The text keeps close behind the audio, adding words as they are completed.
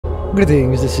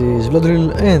Greetings, this is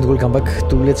Bloodrill and welcome back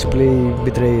to Let's Play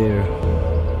Betrayer.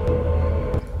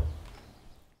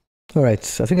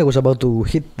 Alright, I think I was about to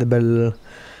hit the bell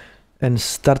and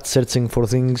start searching for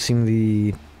things in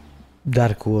the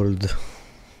dark world.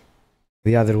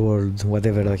 The other world,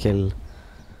 whatever the hell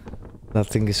that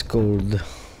thing is called.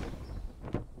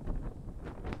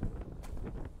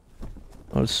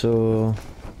 Also,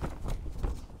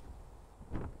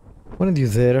 weren't you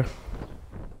there?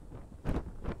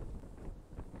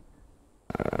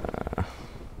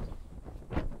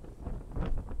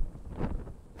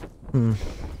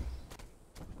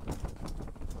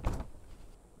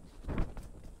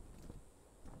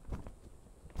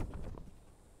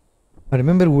 I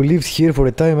remember we lived here for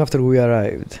a time after we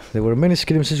arrived. There were many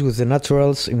skirmishes with the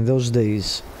naturals in those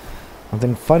days, and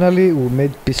then finally we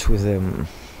made peace with them.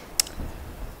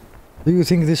 Do you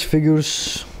think these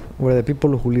figures were the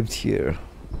people who lived here?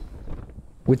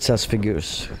 Which such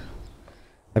figures?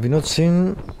 Have you not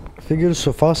seen figures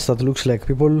so fast that looks like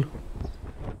people?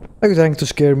 Are you trying to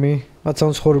scare me? That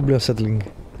sounds horribly unsettling.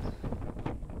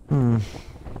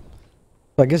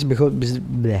 I guess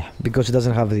because it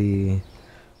doesn't have the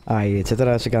eye,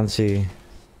 etc., so you can't see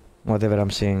whatever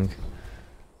I'm seeing.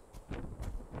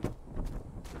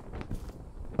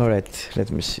 Alright, let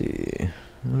me see.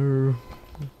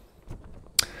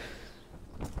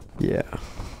 Yeah.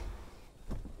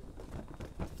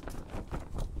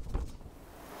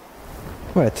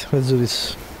 Right, let's do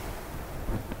this.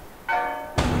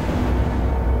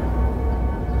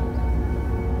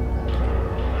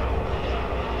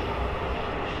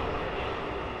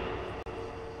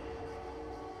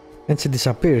 And she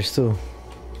disappears too.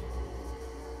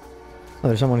 Oh,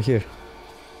 there's someone here.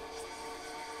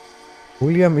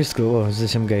 William Eastgrove. Oh, it's the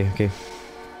same guy, okay.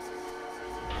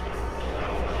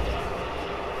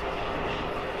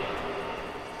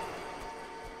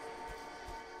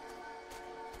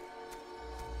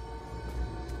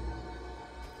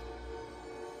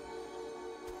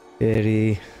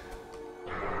 Very...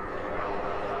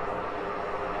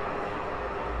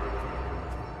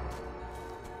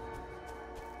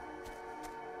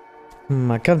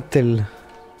 I can't tell.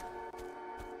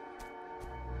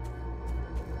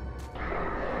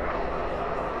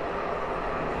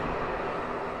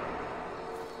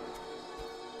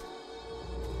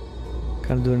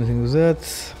 Can't do anything with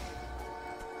that.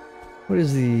 Where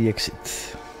is the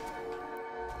exit?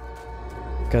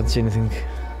 Can't see anything.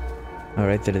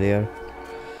 Alright, there they are.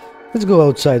 Let's go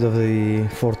outside of the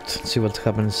fort, see what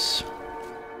happens.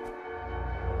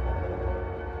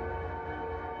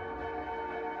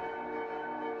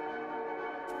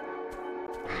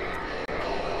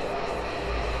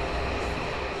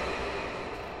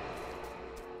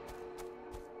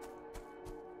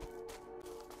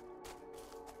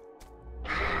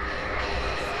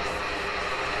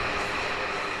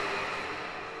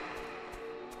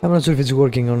 I'm not sure if it's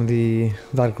working on the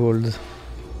dark world.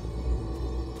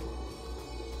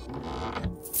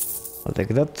 I'll take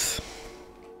that.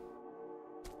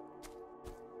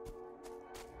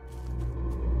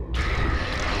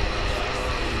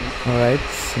 Alright,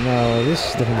 now this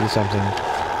is definitely something.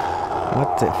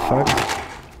 What the fuck?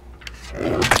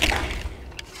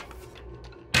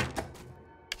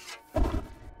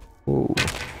 Ooh.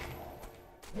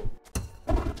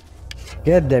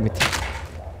 God damn it.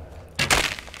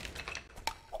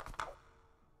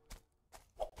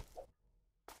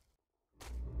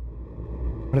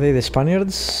 Are they the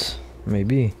Spaniards?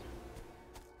 Maybe.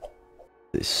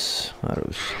 This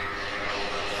arrows.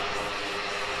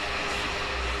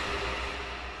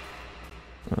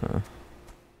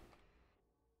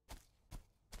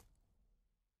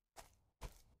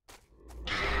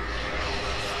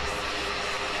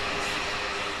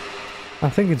 I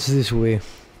think it's this way.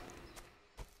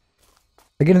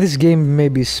 Again, this game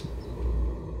maybe is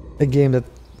a game that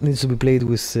needs to be played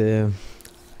with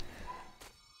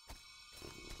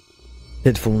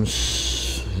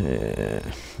headphones.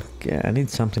 Okay, I need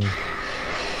something.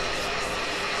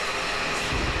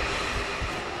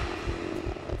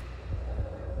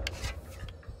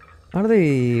 Are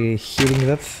they hearing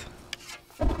that?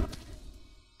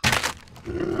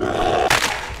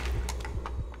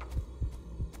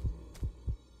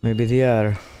 Maybe they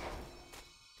are.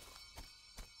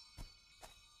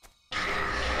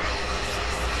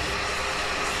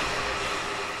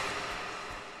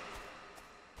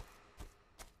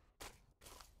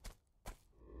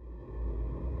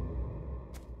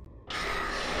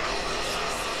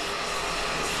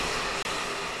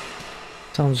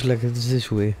 Sounds like it's this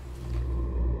way.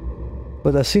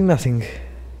 But I see nothing.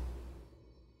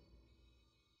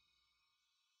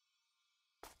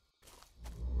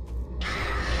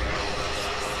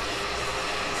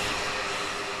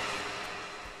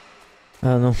 I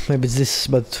don't know, maybe it's this,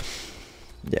 but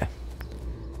yeah.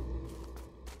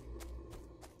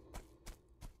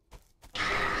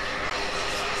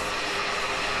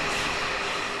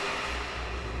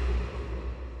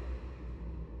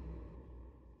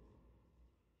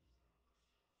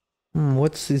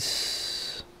 What's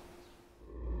this?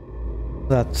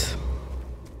 That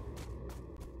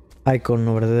icon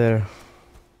over there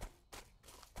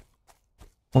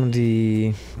on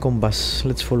the compass.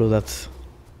 Let's follow that.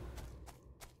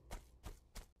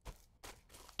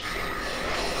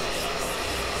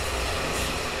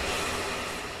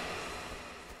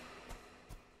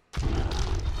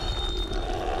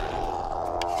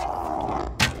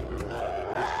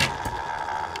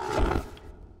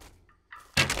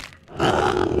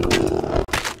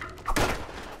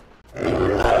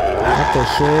 What the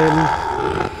hell?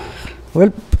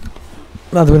 Well,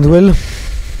 that went well.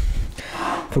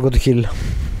 Forgot to heal.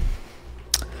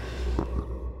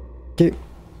 Okay.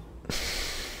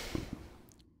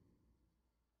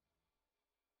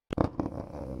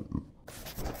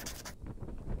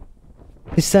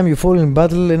 This time you fall in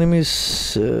battle,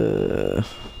 enemies...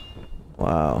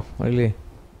 wow, really?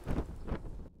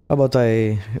 How about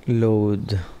I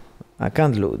load? I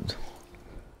can't load.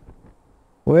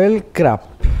 Well, crap.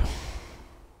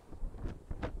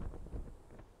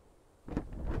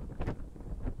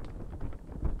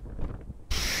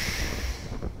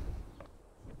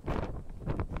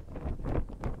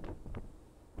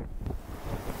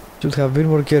 Should have been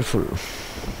more careful.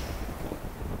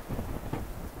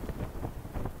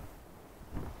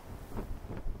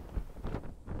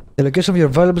 The location of your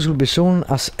valuables will be shown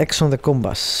as X on the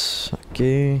compass.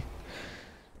 Okay.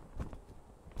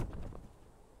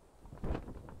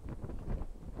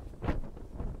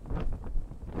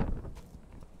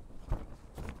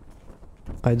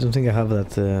 I don't think I have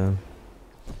that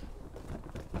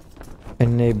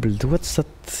enabled. What's that?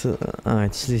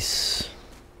 It's this.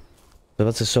 So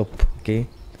that's a shop, okay.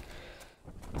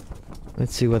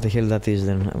 Let's see what the hell that is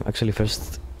then. Actually,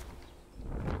 first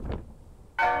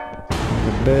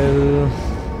the bell.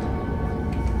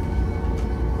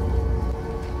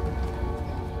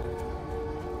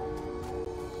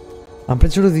 I'm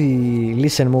pretty sure the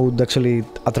listen mode actually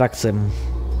attracts them.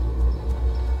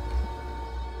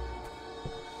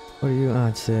 What are you?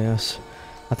 It's us.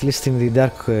 At least in the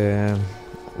dark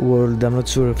world. I'm not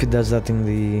sure if it does that in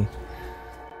the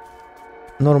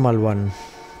normal one.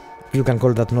 You can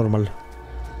call that normal.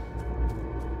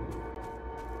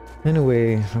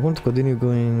 Anyway, I want to continue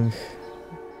going.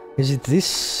 Is it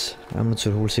this? I'm not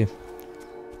sure, we'll see. It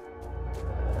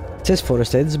says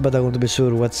forest edge, but I want to be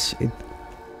sure what's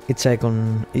its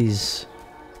icon is.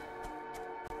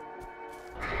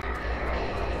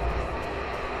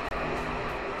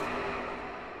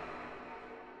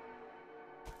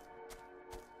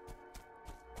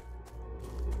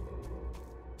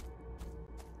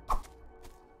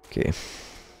 Okay.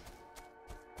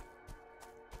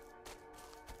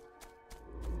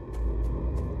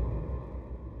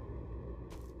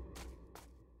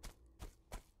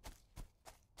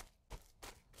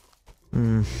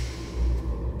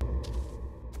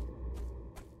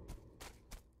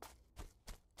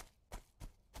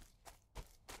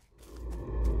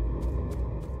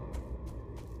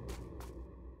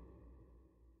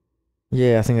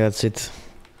 Yeah, I think that's it.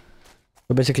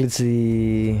 So basically it's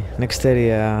the next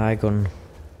area icon.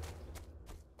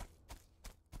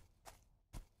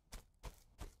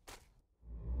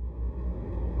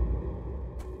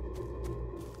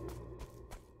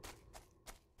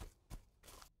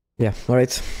 Yeah,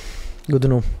 alright. Good to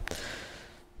know.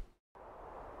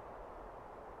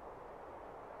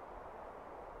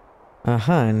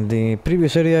 Aha, and the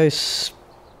previous area is...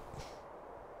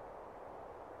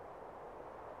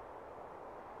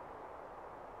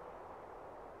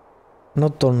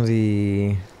 not on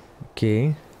the...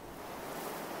 okay.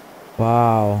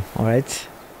 Wow, alright.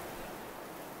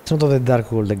 It's not on the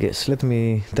dark world, I guess. Let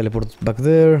me teleport back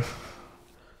there.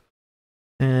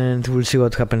 And we'll see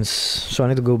what happens. So I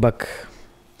need to go back.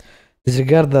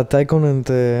 Disregard that icon and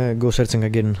go searching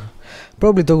again.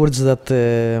 Probably towards that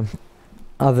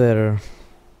other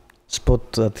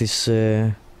spot that is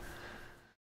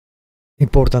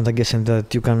important, I guess, and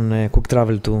that you can quick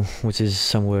travel to, which is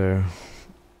somewhere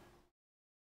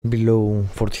below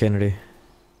Fort Henry.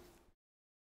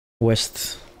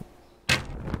 West.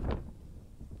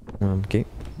 Okay.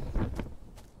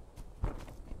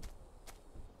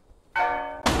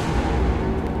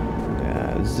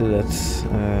 Yeah, let's do that.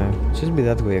 Should be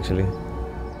that way, actually.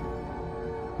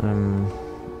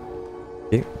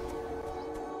 Okay.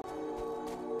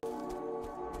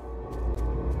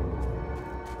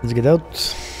 Let's get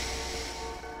out.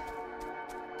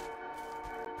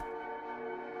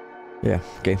 Yeah,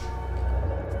 okay.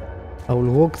 I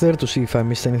will walk there to see if I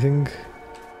missed anything.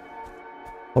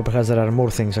 Or perhaps there are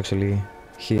more things actually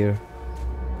here.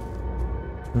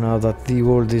 Now that the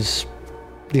world is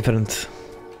different.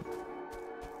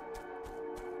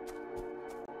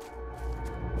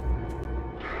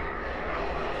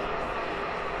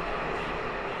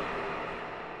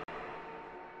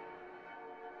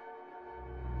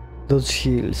 Those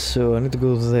hills, so I need to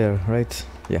go there, right?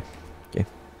 Yeah, okay.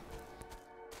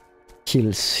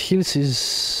 Hills. Hills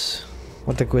is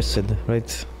what I quested,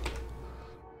 right?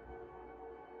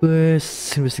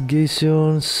 Quests,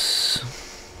 investigations.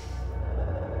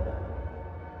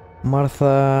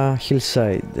 Martha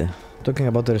Hillside. Talking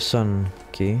about her son,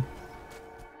 okay.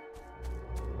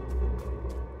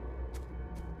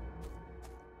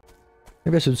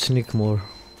 Maybe I should sneak more.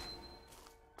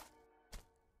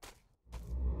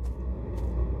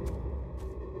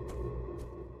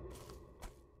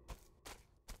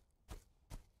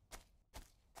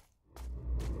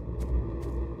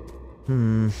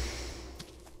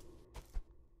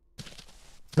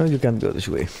 No, you can't go this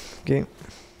way. Okay.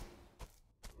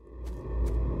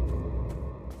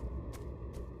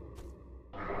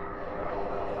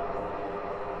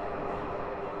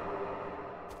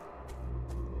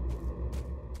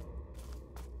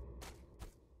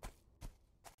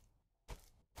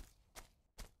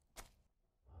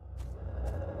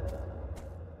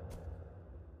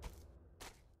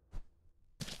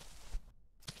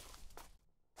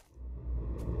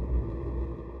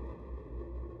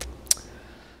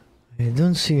 I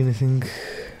don't see anything.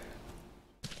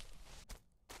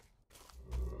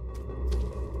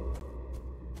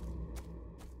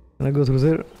 Can I go through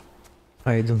there?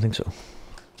 I don't think so.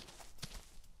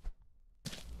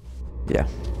 Yeah.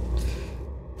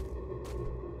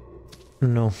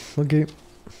 No. Okay.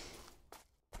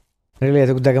 Really, I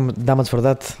took damage for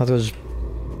that. That was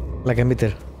like a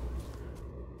meter.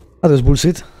 That was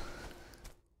bullshit.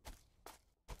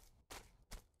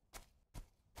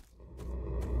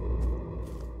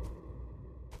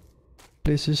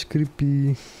 This is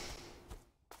creepy.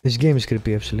 This game is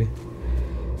creepy actually.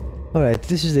 Alright,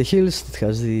 this is the hills that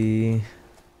has the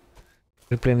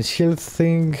replenish health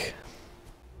thing.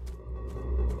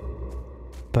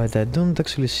 But I don't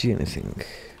actually see anything.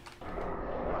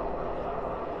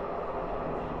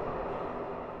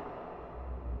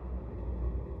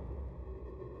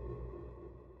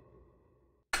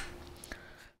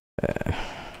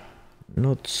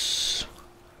 Notes.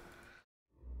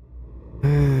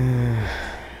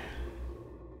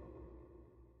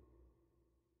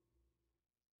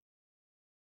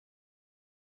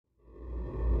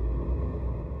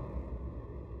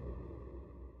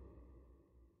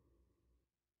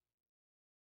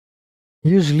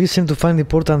 Use listen to find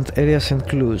important areas and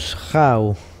clues.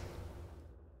 How?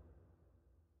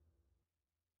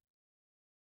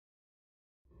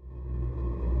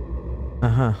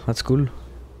 That's cool.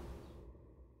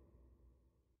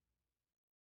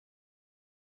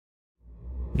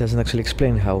 Doesn't actually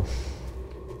explain how.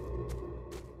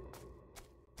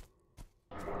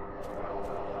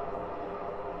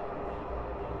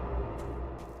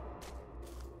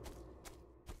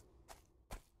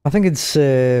 I think it's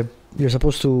you're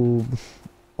supposed to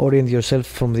orient yourself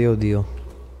from the audio.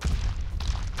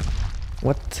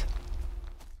 What?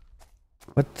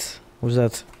 What was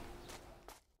that?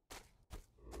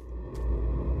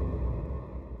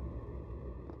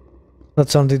 That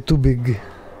sounded too big.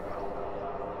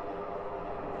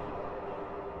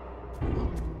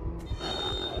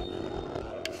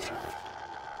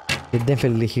 I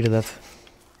definitely hear that.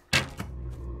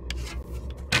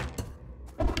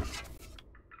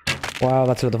 Wow,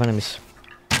 that's a lot of enemies.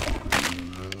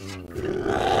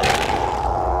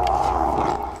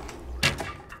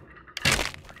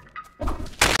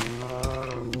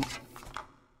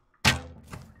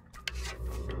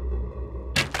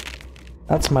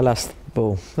 That's my last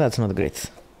bow. That's not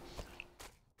great.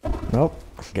 Nope.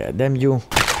 God damn you.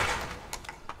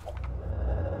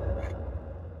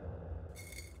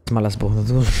 It's my last bow.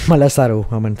 My last arrow,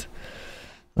 I meant.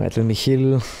 Alright, let me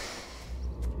heal.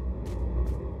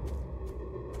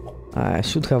 I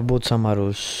should have bought some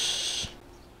arrows.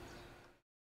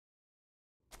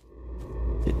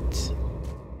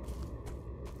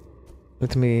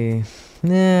 Let me...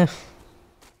 Nah.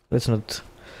 Let's not...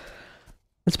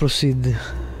 Let's proceed.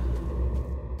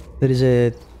 There is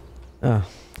a... Ah,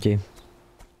 okay.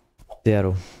 The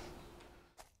arrow.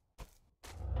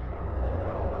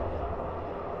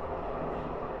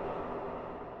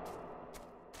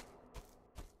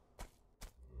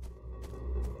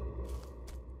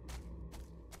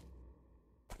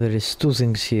 There is two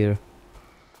things here.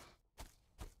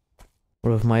 Or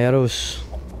All of my arrows.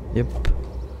 Yep.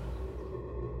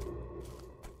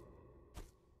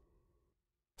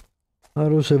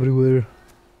 Arrows everywhere.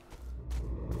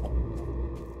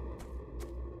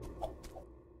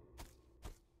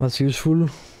 That's useful.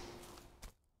 Let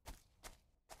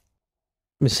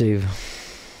me save.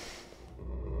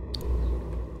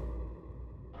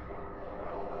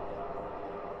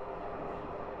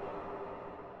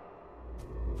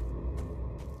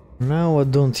 Now I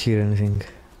don't hear anything.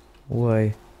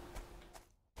 Why?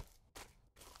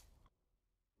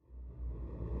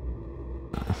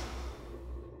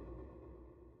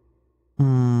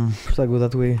 Should I go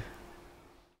that way?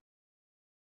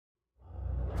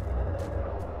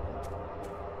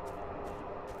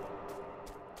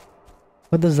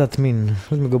 What does that mean?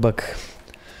 Let me go back.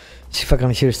 See if I can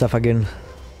hear stuff again.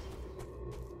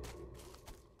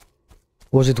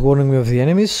 Was it warning me of the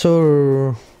enemies,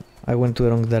 or I went to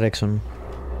the wrong direction?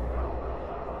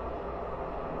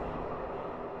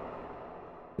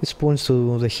 This points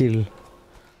to the hill.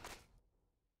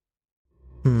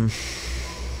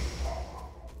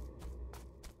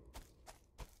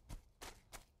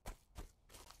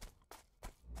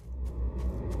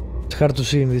 It's hard to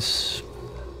see in this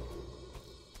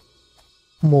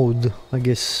mode, I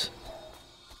guess.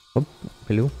 Oh,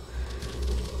 hello.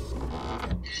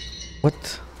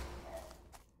 What?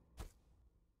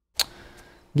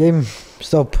 Game,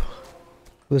 stop.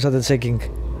 We started shaking.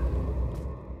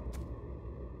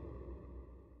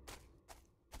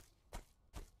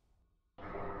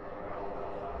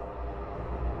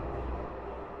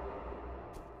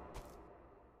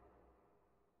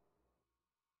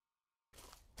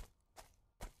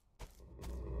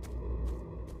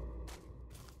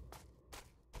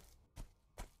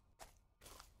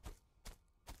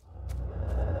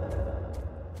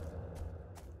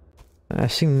 I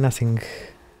see nothing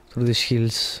through these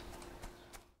hills.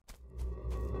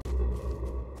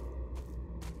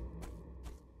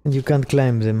 And you can't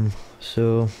climb them,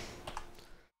 so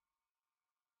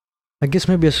I guess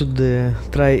maybe I should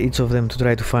try each of them to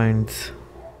try to find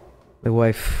the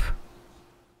wife.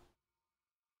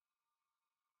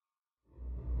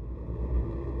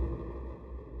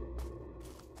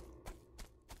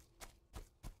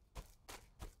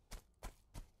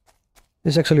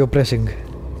 It's actually oppressing.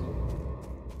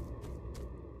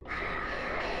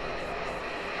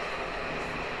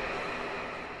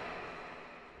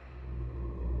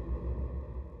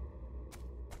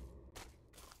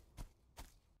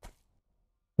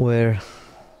 Where?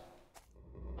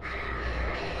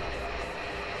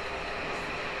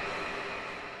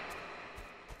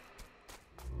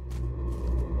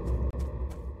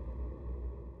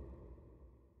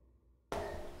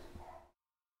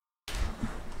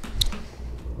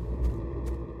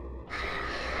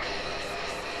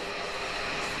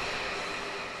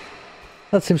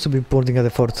 That seems to be pointing at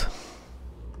the fort.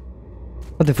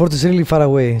 But the fort is really far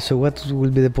away, so what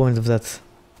will be the point of that?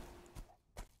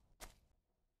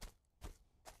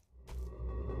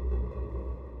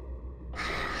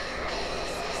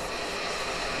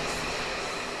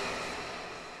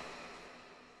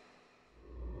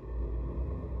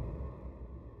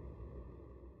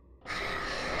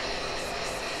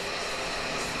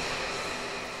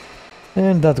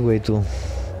 And that way too.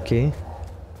 Okay.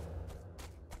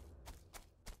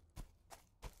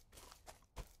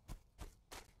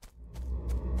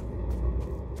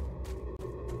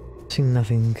 See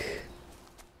nothing.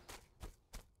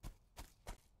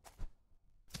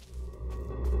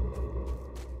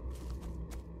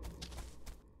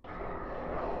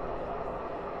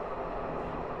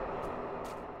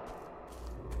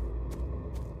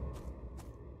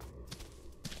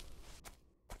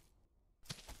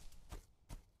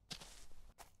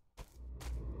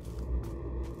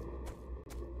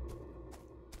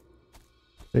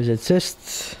 There's a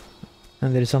chest,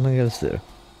 and there is something else there.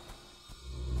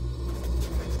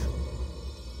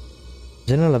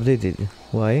 General updated.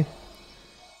 Why?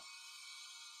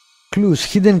 Clues,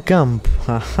 hidden camp.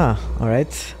 Aha,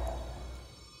 alright.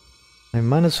 I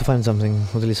managed to find something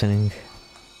with listening.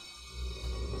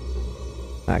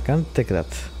 I can't take that.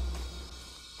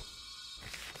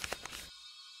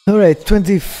 Alright,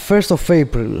 21st of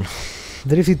April.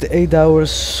 Drifted 8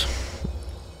 hours.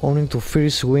 Owing to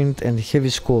fierce wind and heavy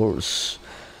squalls.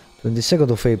 22nd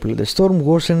of April, the storm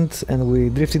worsened and we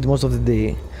drifted most of the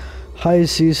day. High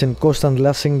seas and constant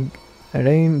lashing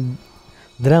rain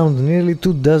drowned nearly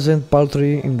 24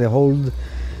 poultry in the hold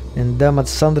and damaged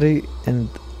sundry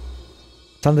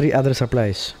other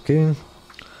supplies. Okay.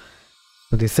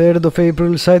 23rd of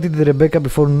April, sighted the Rebecca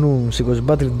before noon. She was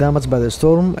badly damaged by the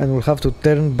storm and will have to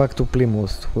turn back to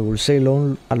Plymouth. We will sail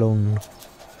on alone.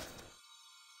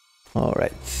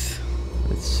 Alright,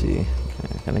 let's see.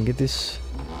 Can I get this?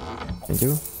 Thank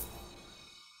you.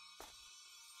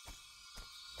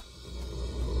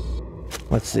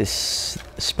 What's this?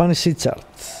 Spanish sea chart.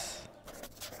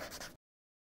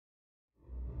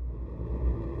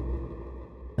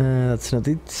 That's not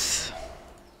it.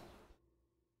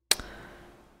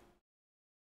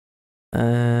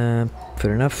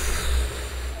 Fair enough.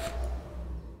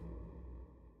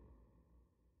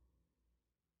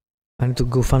 I need to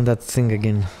go find that thing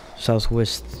again,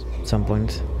 southwest at some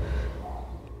point.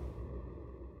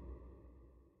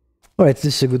 Alright,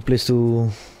 this is a good place to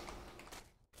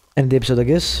end the episode, I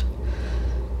guess.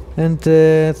 And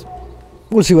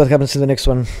we'll see what happens in the next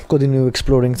one. Continue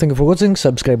exploring. Thank you for watching,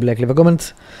 subscribe, like, leave a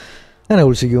comment, and I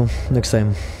will see you next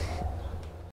time.